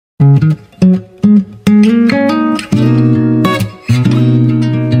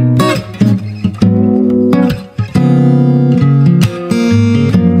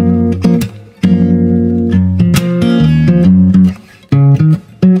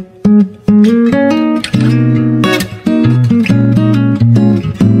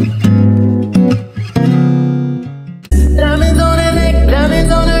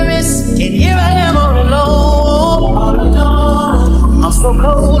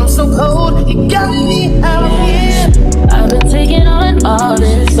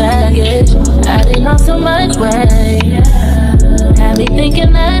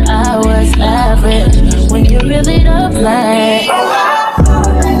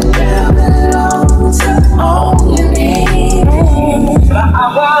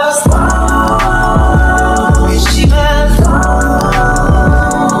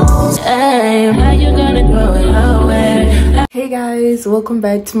Welcome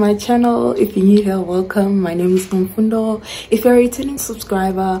back to my channel. If you're new here, welcome. My name is Mfundo. If you're a returning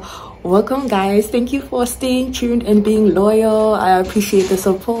subscriber, welcome guys. Thank you for staying tuned and being loyal. I appreciate the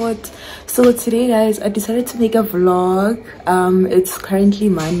support. So today guys, I decided to make a vlog. It's currently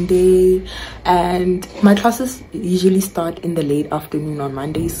Monday and my classes usually start in the late afternoon on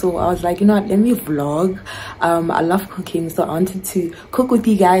Monday, so I was like, you know what, let me vlog. I love cooking, so I wanted to cook with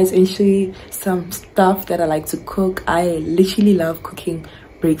you guys and show you some stuff that I like to cook. I literally love cooking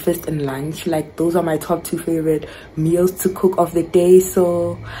breakfast and lunch. Like, those are my top two favorite meals to cook of the day.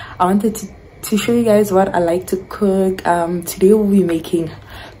 So I wanted to show you guys what I like to cook. Today we'll be making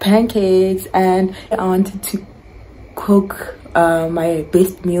pancakes, and I wanted to cook my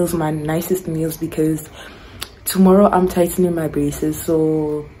best meals, my nicest meals, because tomorrow I'm tightening my braces.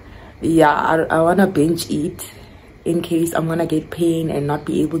 So yeah, I want to binge eat in case I'm gonna get pain and not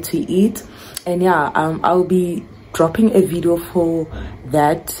be able to eat. And yeah, I'll be dropping a video for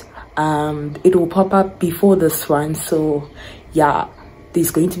that. It will pop up before this one, so yeah,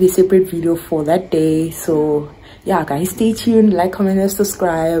 there's going to be a separate video for that day. So yeah guys, stay tuned, like, comment and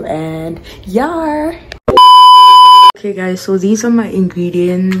subscribe, and yeah. Okay guys, so these are my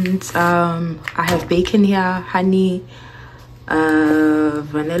ingredients. I have bacon here, honey,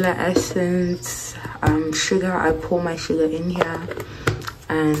 vanilla essence, sugar. I pour my sugar in here,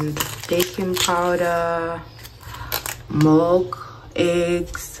 and baking powder, milk,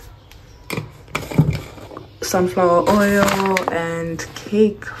 eggs, sunflower oil, and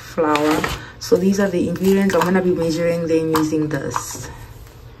cake flour. So these are the ingredients. I'm gonna be measuring them using this.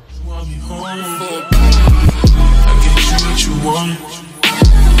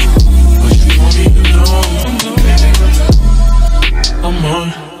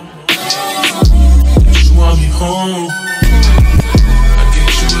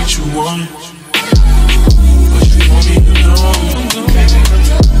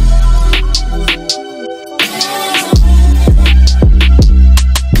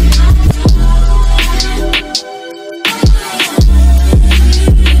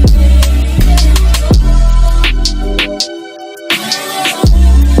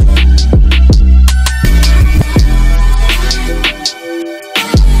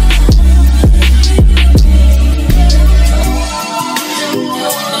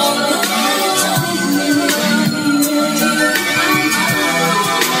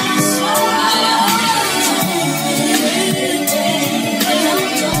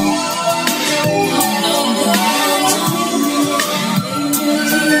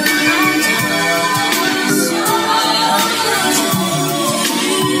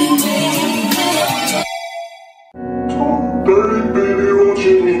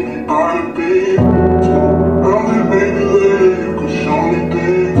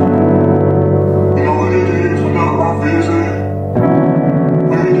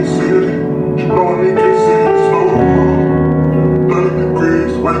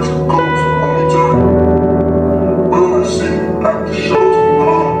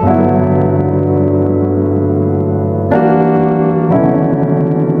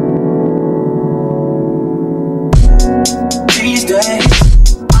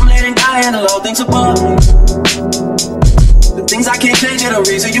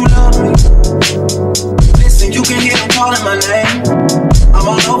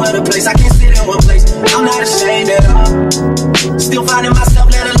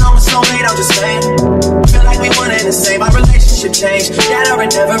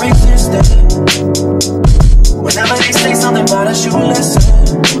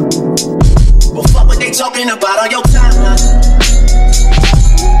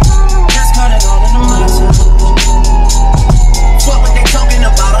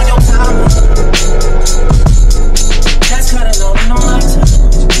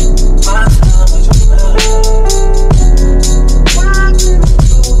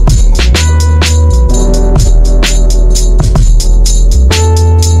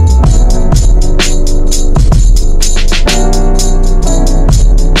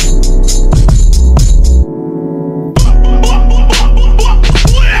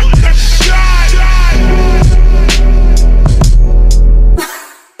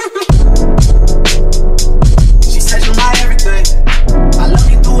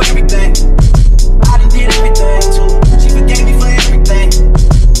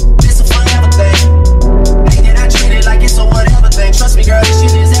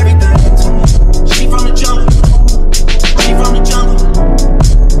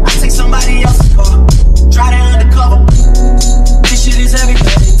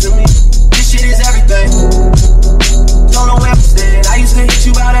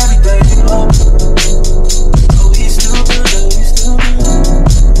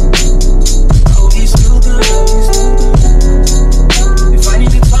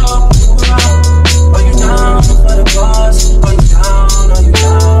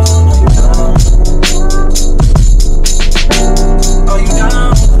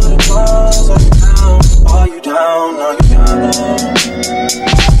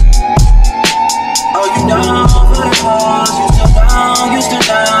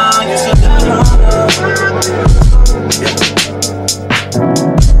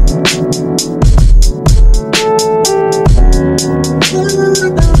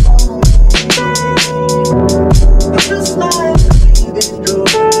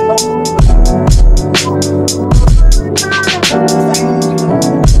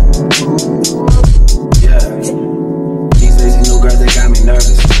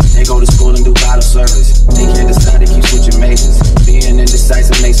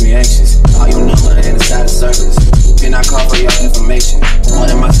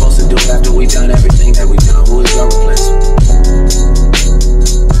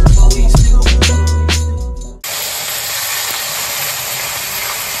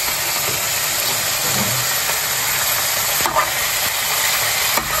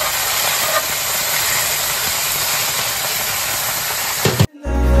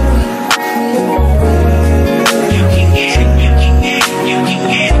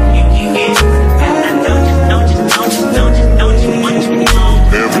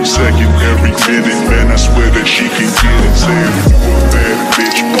 second, every minute, man, I swear that she can get it. Saying, you a bad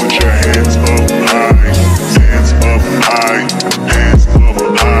bitch, put your hands up high. Hands up high, hands up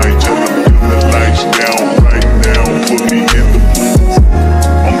high. Tell them dim the lights down right now, put me in the mood.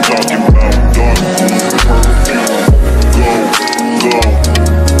 I'm talking about dark perfume. Go, go.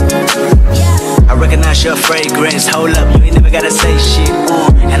 I recognize your fragrance, hold up, you ain't never gotta say shit,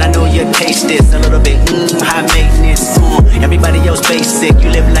 and I know your taste is a little bit, high maintenance, everybody else basic, you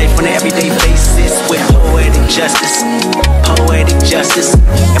live life on an everyday basis, with poetic justice, poetic justice.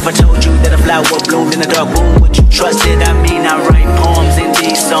 If I told you that a flower bloomed in a dark room, would you trust it? I mean, I write poems in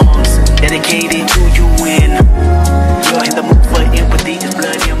these songs, dedicated to you when you're in the mood for empathy, it's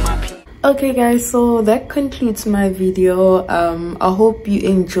blood in my pee. Okay guys, so that concludes my video. I hope you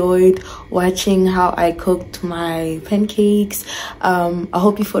enjoyed watching how I cooked my pancakes. I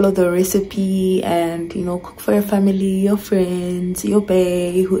hope you follow the recipe and, you know, cook for your family, your friends, your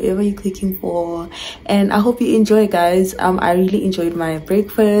bae, whoever you're cooking for. And I hope you enjoy, guys. I really enjoyed my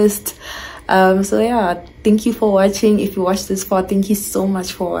breakfast. So yeah, thank you for watching. If you watched this far, thank you so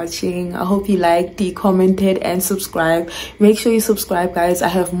much for watching. I hope you liked, you commented, and subscribed. Make sure you subscribe, guys. I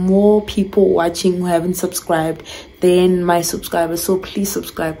have more people watching who haven't subscribed than my subscribers, so please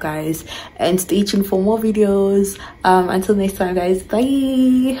subscribe, guys, and stay tuned for more videos. Until next time, guys,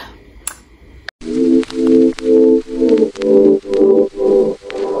 bye.